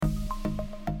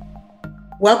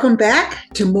Welcome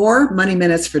back to more Money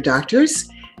Minutes for Doctors.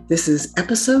 This is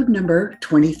episode number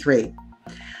 23.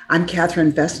 I'm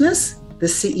Catherine Vesnes, the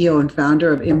CEO and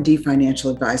founder of MD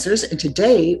Financial Advisors, and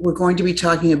today we're going to be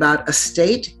talking about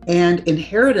estate and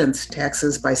inheritance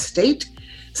taxes by state,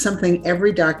 something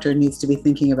every doctor needs to be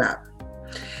thinking about.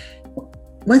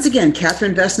 Once again,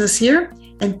 Catherine Vesnes here,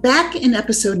 and back in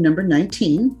episode number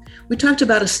 19, we talked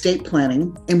about estate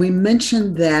planning, and we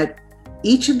mentioned that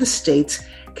each of the states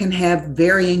can have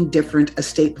varying different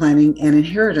estate planning and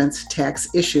inheritance tax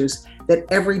issues that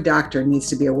every doctor needs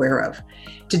to be aware of.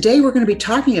 Today, we're going to be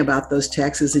talking about those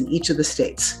taxes in each of the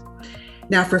states.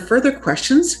 Now, for further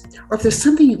questions, or if there's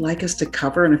something you'd like us to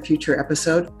cover in a future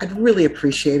episode, I'd really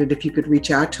appreciate it if you could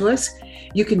reach out to us.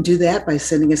 You can do that by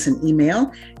sending us an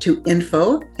email to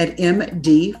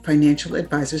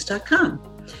info@mdfinancialadvisors.com.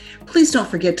 Please don't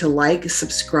forget to like,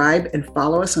 subscribe, and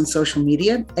follow us on social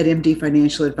media at MD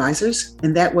Financial Advisors,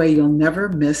 and that way you'll never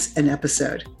miss an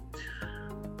episode.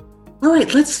 All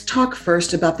right, let's talk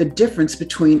first about the difference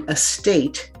between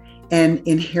estate and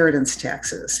inheritance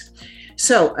taxes.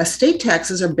 So, estate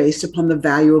taxes are based upon the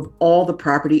value of all the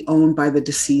property owned by the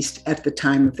deceased at the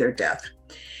time of their death.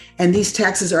 And these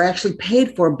taxes are actually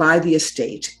paid for by the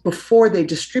estate before they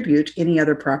distribute any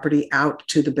other property out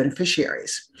to the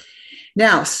beneficiaries.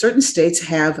 Now, certain states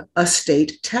have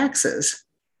estate taxes.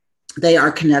 They are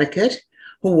Connecticut,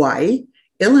 Hawaii,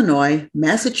 Illinois,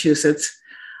 Massachusetts,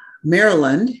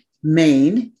 Maryland,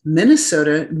 Maine,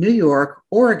 Minnesota, New York,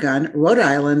 Oregon, Rhode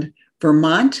Island,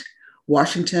 Vermont,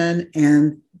 Washington,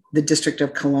 and the District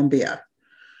of Columbia.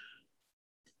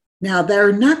 Now,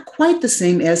 they're not quite the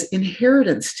same as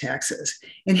inheritance taxes.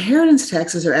 Inheritance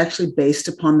taxes are actually based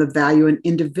upon the value an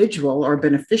individual or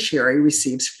beneficiary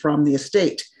receives from the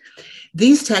estate.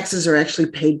 These taxes are actually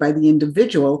paid by the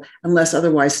individual unless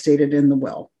otherwise stated in the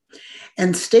will.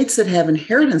 And states that have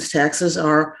inheritance taxes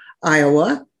are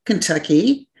Iowa,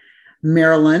 Kentucky,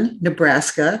 Maryland,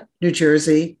 Nebraska, New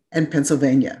Jersey, and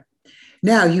Pennsylvania.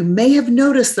 Now, you may have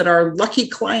noticed that our lucky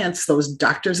clients, those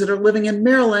doctors that are living in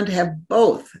Maryland, have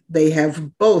both. They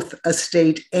have both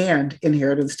estate and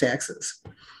inheritance taxes.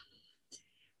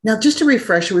 Now, just a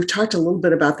refresher, we've talked a little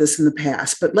bit about this in the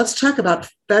past, but let's talk about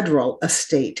federal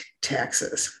estate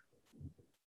taxes.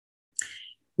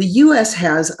 The U.S.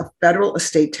 has a federal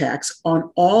estate tax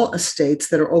on all estates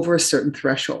that are over a certain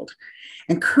threshold.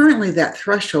 And currently that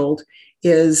threshold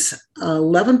is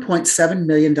 $11.7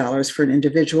 million for an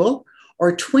individual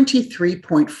or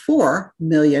 $23.4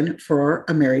 million for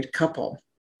a married couple.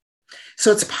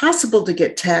 So it's possible to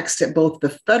get taxed at both the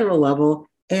federal level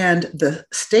and the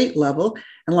state level.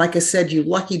 And like I said, you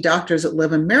lucky doctors that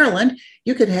live in Maryland,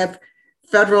 you could have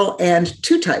federal and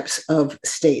two types of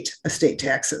estate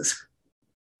taxes.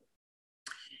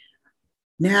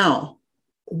 Now,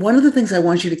 one of the things I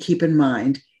want you to keep in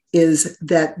mind is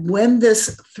that when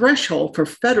this threshold for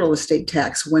federal estate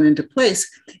tax went into place,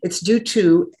 it's due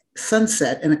to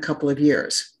sunset in a couple of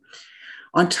years.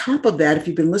 On top of that, if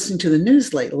you've been listening to the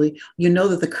news lately, you know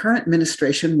that the current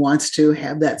administration wants to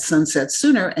have that sunset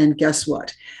sooner. And guess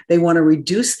what? They want to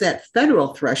reduce that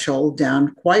federal threshold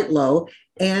down quite low.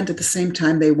 And at the same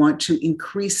time, they want to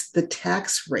increase the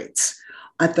tax rates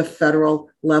at the federal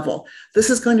level. This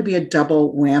is going to be a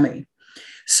double whammy.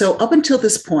 So up until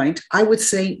this point, I would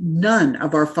say none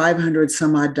of our 500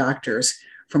 some odd doctors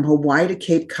from Hawaii to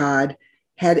Cape Cod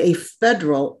had a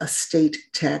federal estate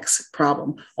tax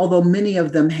problem, although many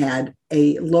of them had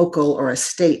a local or a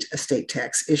state estate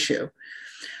tax issue.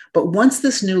 But once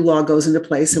this new law goes into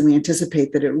place, and we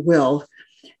anticipate that it will,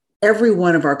 every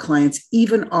one of our clients,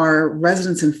 even our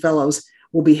residents and fellows,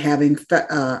 will be having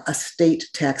estate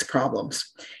tax problems.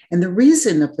 And the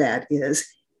reason of that is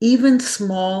even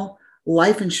small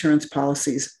life insurance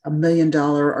policies, $1 million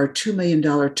or $2 million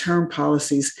term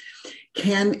policies,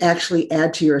 can actually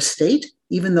add to your estate,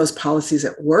 even those policies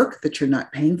at work that you're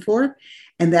not paying for,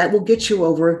 and that will get you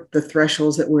over the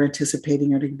thresholds that we're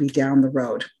anticipating are to be down the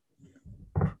road.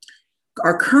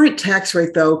 Our current tax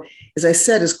rate, though, as I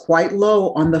said, is quite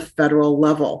low on the federal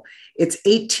level. It's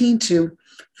 18 to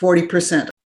 40%.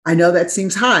 I know that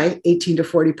seems high, 18 to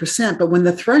 40%, but when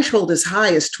the threshold is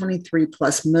high as 23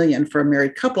 plus million for a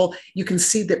married couple, you can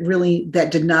see that really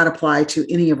that did not apply to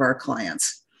any of our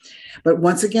clients. But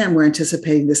once again, we're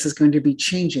anticipating this is going to be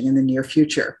changing in the near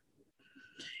future.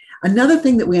 Another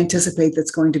thing that we anticipate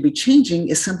that's going to be changing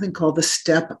is something called the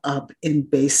step up in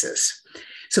basis.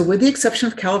 So with the exception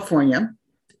of California,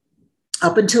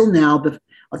 up until now,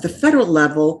 at the federal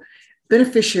level,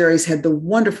 beneficiaries had the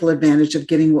wonderful advantage of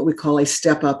getting what we call a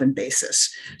step up in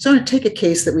basis. So I'm going to take a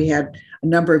case that we had a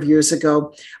number of years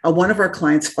ago. One of our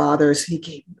clients' fathers,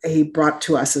 he brought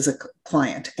to us as a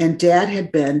client, and Dad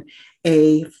had been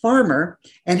a farmer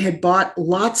and had bought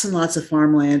lots and lots of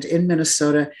farmland in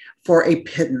Minnesota for a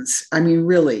pittance. I mean,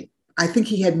 really, I think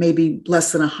he had maybe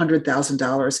less than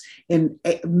 $100,000 in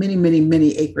many, many,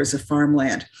 many acres of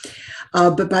farmland.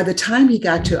 But by the time he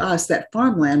got to us, that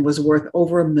farmland was worth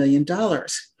over $1 million.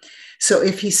 So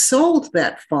if he sold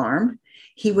that farm,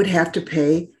 he would have to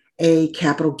pay a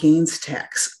capital gains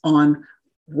tax on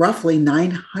roughly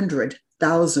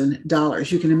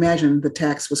 $900,000. You can imagine the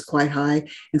tax was quite high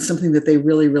and something that they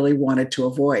really, really wanted to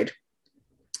avoid.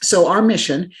 So our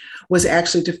mission was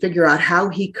actually to figure out how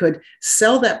he could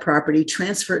sell that property,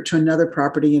 transfer it to another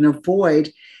property, and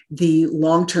avoid the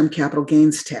long-term capital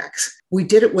gains tax. We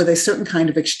did it with a certain kind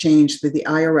of exchange that the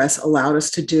IRS allowed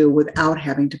us to do without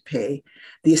having to pay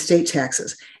the estate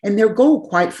taxes. And their goal,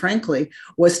 quite frankly,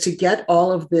 was to get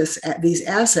all of these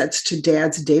assets to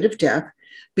Dad's date of death,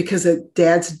 because at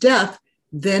Dad's death,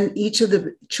 then each of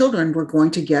the children were going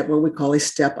to get what we call a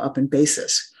step up in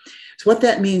basis. So what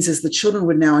that means is the children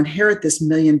would now inherit this $1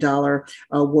 million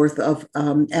worth of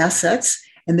assets,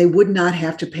 and they would not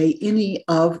have to pay any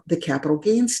of the capital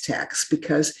gains tax,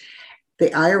 because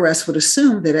the IRS would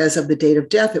assume that as of the date of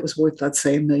death, it was worth, let's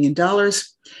say, $1 million.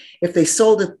 If they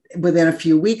sold it within a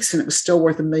few weeks and it was still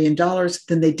worth $1 million,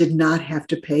 then they did not have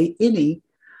to pay any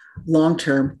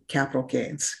long-term capital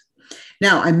gains.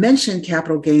 Now, I mentioned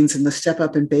capital gains and the step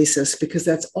up in basis because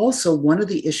that's also one of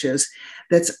the issues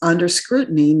that's under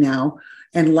scrutiny now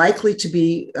and likely to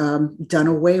be done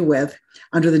away with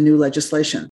under the new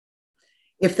legislation.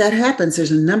 If that happens,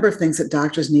 there's a number of things that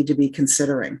doctors need to be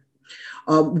considering.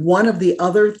 One of the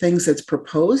other things that's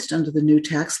proposed under the new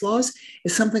tax laws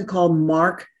is something called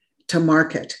mark to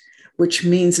market, which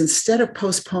means instead of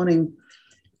postponing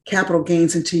capital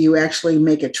gains until you actually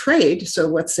make a trade. So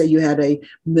let's say you had a $1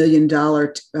 million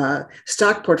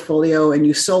stock portfolio and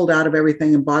you sold out of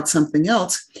everything and bought something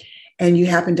else, and you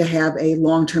happen to have a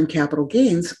long-term capital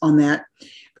gains on that.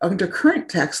 Under current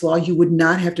tax law, you would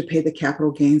not have to pay the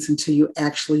capital gains until you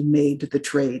actually made the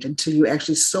trade, until you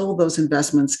actually sold those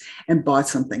investments and bought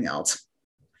something else,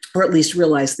 or at least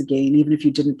realized the gain, even if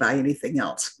you didn't buy anything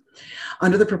else.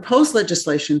 Under the proposed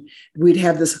legislation, we'd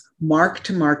have this mark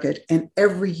to market, and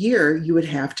every year you would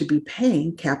have to be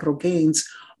paying capital gains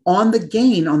on the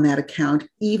gain on that account,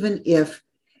 even if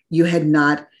you had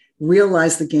not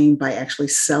realized the gain by actually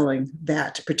selling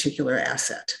that particular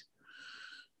asset.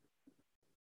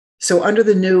 So under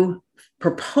the new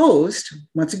proposed,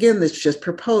 once again, that's just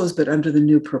proposed, but under the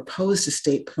new proposed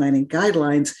estate planning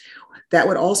guidelines, that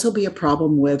would also be a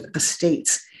problem with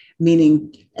estates,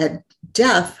 meaning at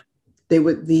death,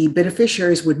 the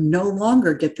beneficiaries would no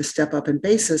longer get the step up in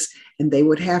basis, and they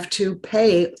would have to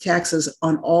pay taxes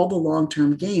on all the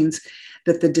long-term gains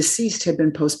that the deceased had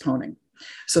been postponing.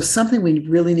 So something we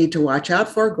really need to watch out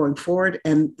for going forward,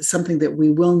 and something that we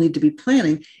will need to be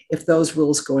planning if those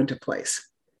rules go into place.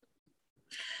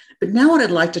 But now what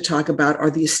I'd like to talk about are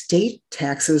the estate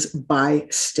taxes by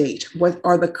state. What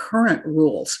are the current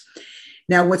rules?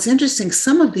 Now, what's interesting,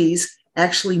 some of these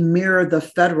actually mirror the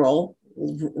federal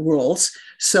rules.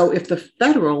 So if the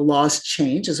federal laws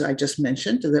change, as I just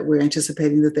mentioned, that we're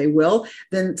anticipating that they will,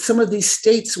 then some of these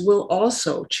states will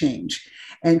also change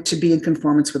and to be in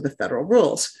conformance with the federal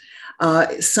rules.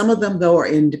 Some of them, though, are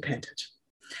independent.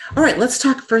 All right, let's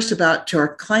talk first about to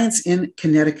our clients in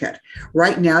Connecticut.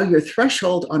 Right now, your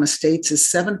threshold on estates is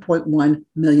 $7.1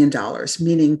 million,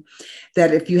 meaning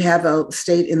that if you have a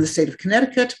estate in the state of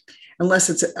Connecticut, unless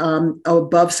it's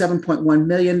above 7.1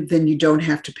 million, then you don't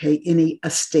have to pay any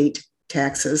estate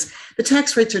taxes. The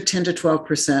tax rates are 10 to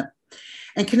 12%.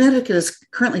 And Connecticut is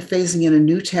currently phasing in a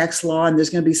new tax law, and there's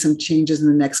going to be some changes in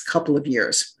the next couple of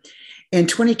years. In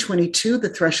 2022, the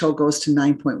threshold goes to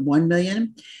 9.1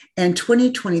 million. And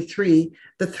 2023,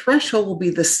 the threshold will be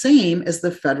the same as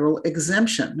the federal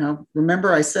exemption. Now,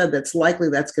 remember I said that's likely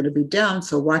that's going to be down,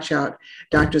 so watch out,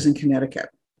 doctors in Connecticut.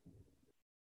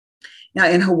 Now,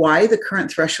 in Hawaii, the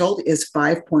current threshold is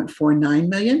 5.49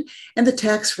 million, and the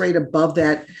tax rate above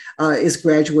that is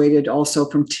graduated also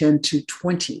from 10 to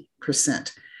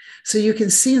 20%. So you can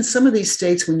see in some of these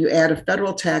states, when you add a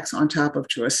federal tax on top of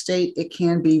to a state, it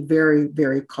can be very,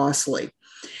 very costly.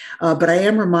 But I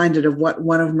am reminded of what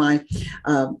one of my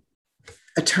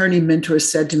attorney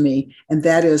mentors said to me, and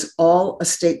that is all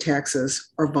estate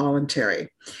taxes are voluntary.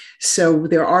 So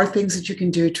there are things that you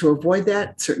can do to avoid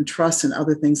that, certain trusts and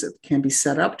other things that can be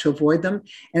set up to avoid them.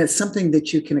 And it's something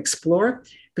that you can explore,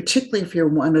 particularly if you're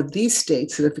one of these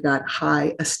states that have got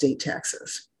high estate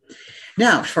taxes.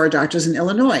 Now, for our doctors in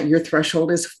Illinois, your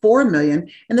threshold is 4 million,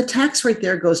 and the tax rate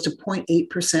there goes to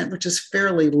 0.8%, which is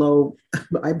fairly low.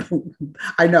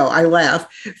 I know, I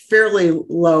laugh, fairly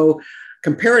low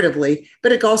comparatively,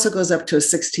 but it also goes up to a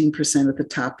 16% at the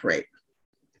top rate.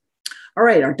 All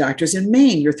right, our doctors in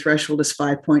Maine, your threshold is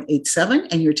 5.87,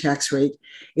 and your tax rate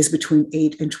is between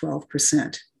 8 and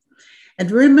 12%. And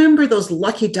remember those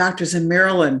lucky doctors in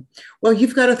Maryland. Well,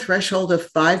 you've got a threshold of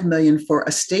 5 million for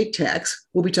estate tax.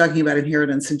 We'll be talking about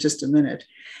inheritance in just a minute.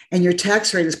 And your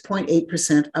tax rate is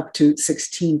 0.8% up to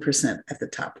 16% at the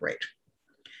top rate.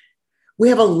 We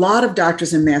have a lot of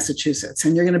doctors in Massachusetts,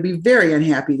 and you're going to be very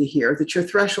unhappy to hear that your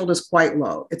threshold is quite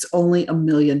low. It's only $1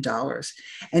 million.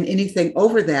 And anything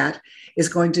over that is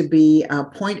going to be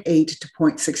 0.8 to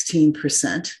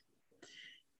 0.16%.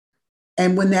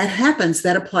 And when that happens,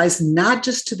 that applies not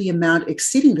just to the amount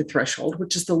exceeding the threshold,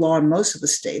 which is the law in most of the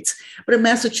states, but in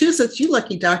Massachusetts, you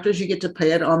lucky doctors, you get to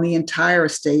pay it on the entire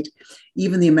estate,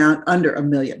 even the amount under $1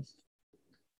 million.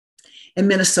 In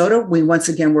Minnesota, we once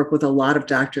again work with a lot of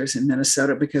doctors in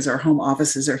Minnesota because our home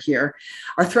offices are here.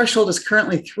 Our threshold is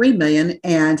currently 3 million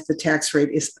and the tax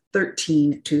rate is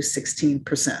 13 to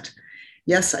 16%.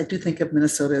 Yes, I do think of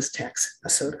Minnesota as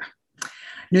tax-a-soda.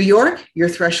 New York, your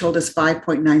threshold is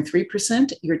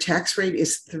 5.93%. Your tax rate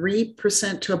is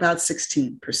 3% to about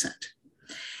 16%.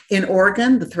 In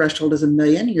Oregon, the threshold is $1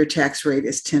 million. Your tax rate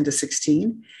is 10 to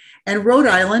 16. And Rhode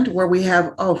Island, where we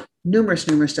have,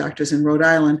 numerous doctors in Rhode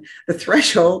Island, the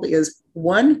threshold is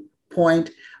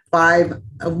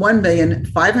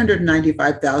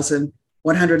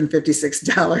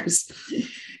 $1,595,156.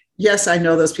 Yes, I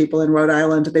know those people in Rhode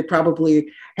Island. They probably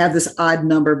have this odd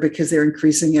number because they're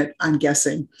increasing it, I'm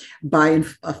guessing, by an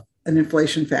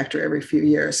inflation factor every few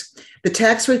years. The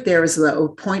tax rate there is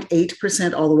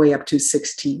 0.8% all the way up to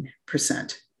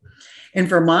 16%. In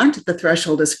Vermont, the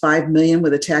threshold is 5 million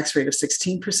with a tax rate of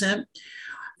 16%.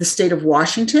 The state of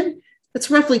Washington, it's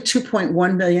roughly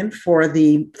 2.1 million for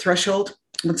the threshold.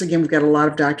 Once again, we've got a lot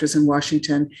of doctors in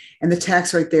Washington, and the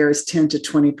tax rate there is 10 to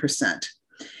 20%.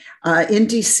 In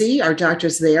DC, our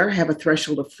doctors there have a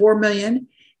threshold of 4 million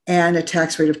and a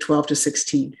tax rate of 12 to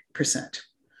 16%.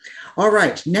 All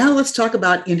right, now let's talk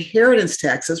about inheritance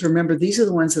taxes. Remember, these are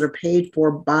the ones that are paid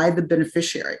for by the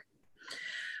beneficiary.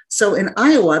 So in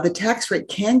Iowa, the tax rate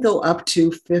can go up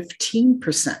to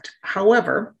 15%.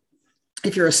 However,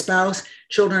 if you're a spouse,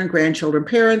 children, grandchildren,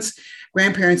 parents,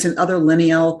 grandparents, and other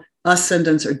lineal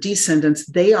ascendants or descendants,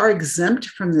 they are exempt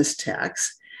from this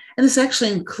tax. And this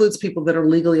actually includes people that are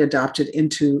legally adopted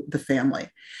into the family.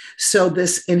 So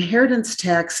this inheritance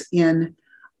tax in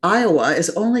Iowa is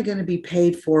only going to be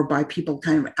paid for by people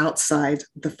kind of outside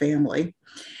the family.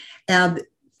 And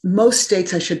most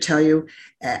states, I should tell you,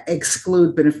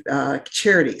 exclude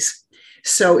charities.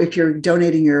 So if you're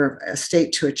donating your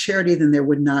estate to a charity, then there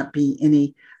would not be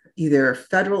any either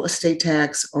federal estate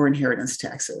tax or inheritance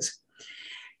taxes.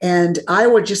 And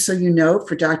Iowa, just so you know,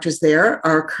 for doctors there,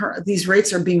 these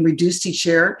rates are being reduced each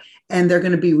year, and they're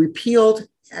going to be repealed,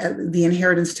 the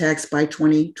inheritance tax, by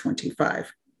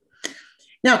 2025.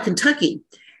 Now, Kentucky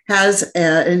has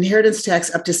an inheritance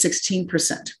tax up to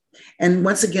 16%. And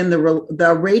once again,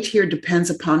 the rate here depends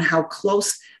upon how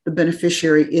close the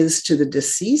beneficiary is to the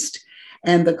deceased.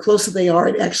 And the closer they are,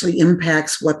 it actually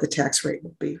impacts what the tax rate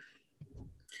will be.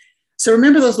 So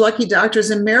remember those lucky doctors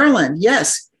in Maryland.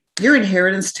 Yes, your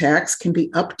inheritance tax can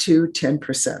be up to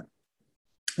 10%.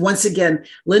 Once again,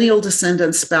 lineal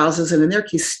descendants, spouses, and in their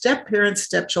case, step-parents,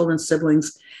 stepchildren,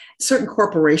 siblings, certain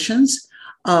corporations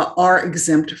are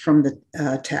exempt from the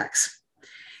tax.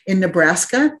 In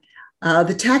Nebraska,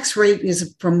 the tax rate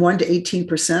is from 1 to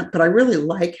 18%, but I really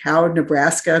like how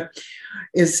Nebraska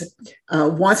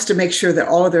wants to make sure that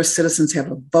all of their citizens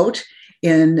have a vote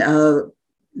in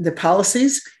the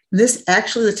policies.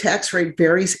 The tax rate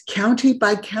varies county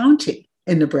by county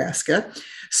in Nebraska.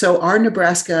 So our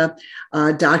Nebraska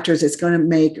doctors, it's going to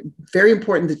be very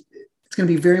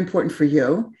important for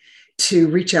you to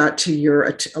reach out to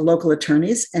your local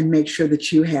attorneys and make sure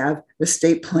that you have the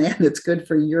state plan that's good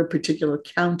for your particular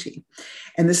county.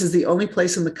 And this is the only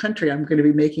place in the country I'm going to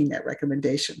be making that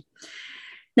recommendation.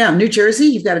 Now, New Jersey,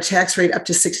 you've got a tax rate up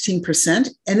to 16%,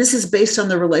 and this is based on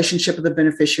the relationship of the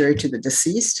beneficiary to the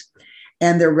deceased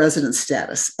and their resident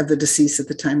status of the deceased at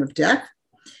the time of death.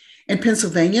 In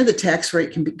Pennsylvania, the tax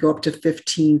rate can go up to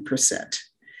 15%.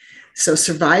 So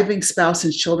surviving spouse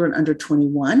and children under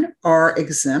 21 are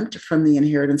exempt from the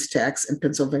inheritance tax in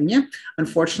Pennsylvania.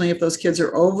 Unfortunately, if those kids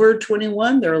are over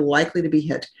 21, they're likely to be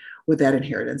hit with that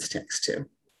inheritance tax too.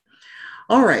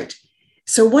 All right.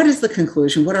 So what is the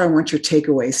conclusion? What do I want your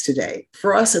takeaways today?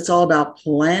 For us, it's all about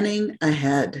planning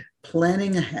ahead.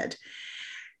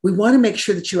 We want to make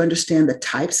sure that you understand the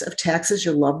types of taxes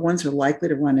your loved ones are likely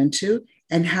to run into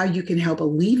and how you can help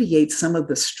alleviate some of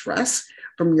the stress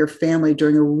from your family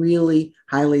during a really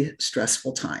highly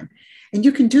stressful time. And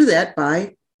you can do that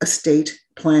by estate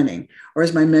planning. Or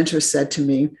as my mentor said to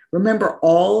me, remember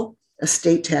all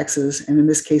estate taxes, and in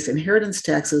this case, inheritance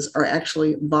taxes, are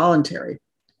actually voluntary.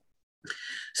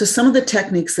 So some of the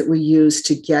techniques that we use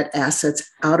to get assets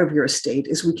out of your estate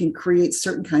is we can create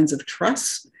certain kinds of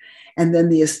trusts, and then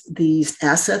these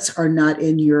assets are not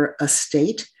in your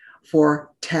estate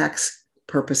for tax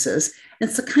purposes. And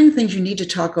it's the kind of things you need to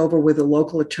talk over with a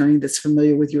local attorney that's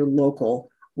familiar with your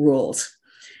local rules.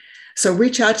 So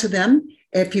reach out to them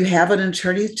if you have an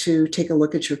attorney to take a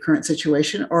look at your current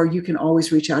situation, or you can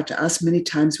always reach out to us. Many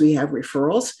times we have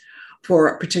referrals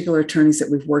for particular attorneys that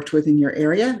we've worked with in your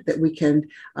area that we can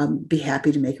be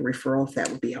happy to make a referral if that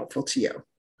would be helpful to you.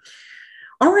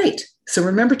 All right, so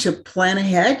remember to plan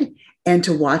ahead and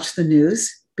to watch the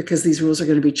news, because these rules are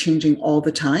going to be changing all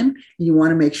the time. You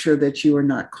want to make sure that you are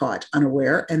not caught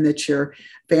unaware, and that your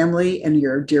family and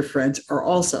your dear friends are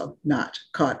also not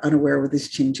caught unaware with these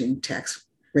changing tax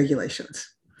regulations.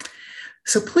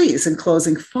 So please, in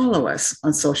closing, follow us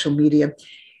on social media.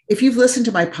 If you've listened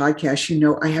to my podcast, you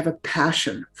know I have a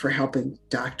passion for helping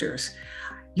doctors.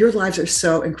 Your lives are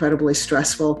so incredibly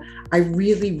stressful. I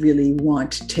really, really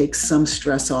want to take some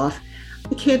stress off.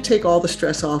 I can't take all the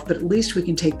stress off, but at least we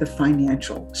can take the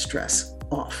financial stress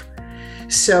off.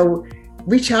 So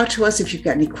reach out to us if you've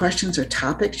got any questions or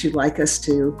topics you'd like us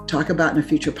to talk about in a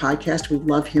future podcast. We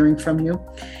love hearing from you.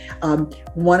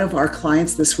 One of our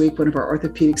clients this week, one of our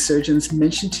orthopedic surgeons,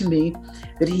 mentioned to me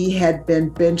that he had been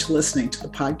binge listening to the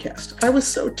podcast. I was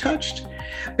so touched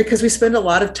because we spend a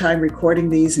lot of time recording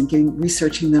these and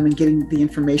researching them and getting the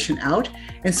information out.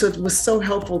 And so it was so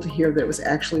helpful to hear that it was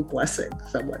actually blessing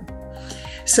someone.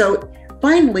 So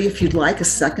finally, if you'd like a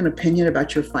second opinion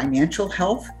about your financial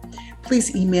health,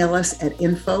 please email us at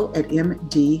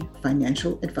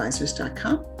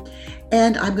info@mdfinancialadvisors.com.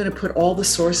 And I'm going to put all the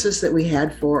sources that we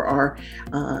had for our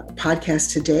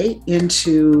podcast today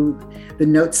into the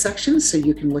notes section so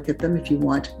you can look at them if you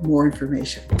want more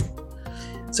information.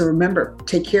 So remember,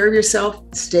 take care of yourself,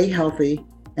 stay healthy,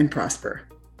 and prosper.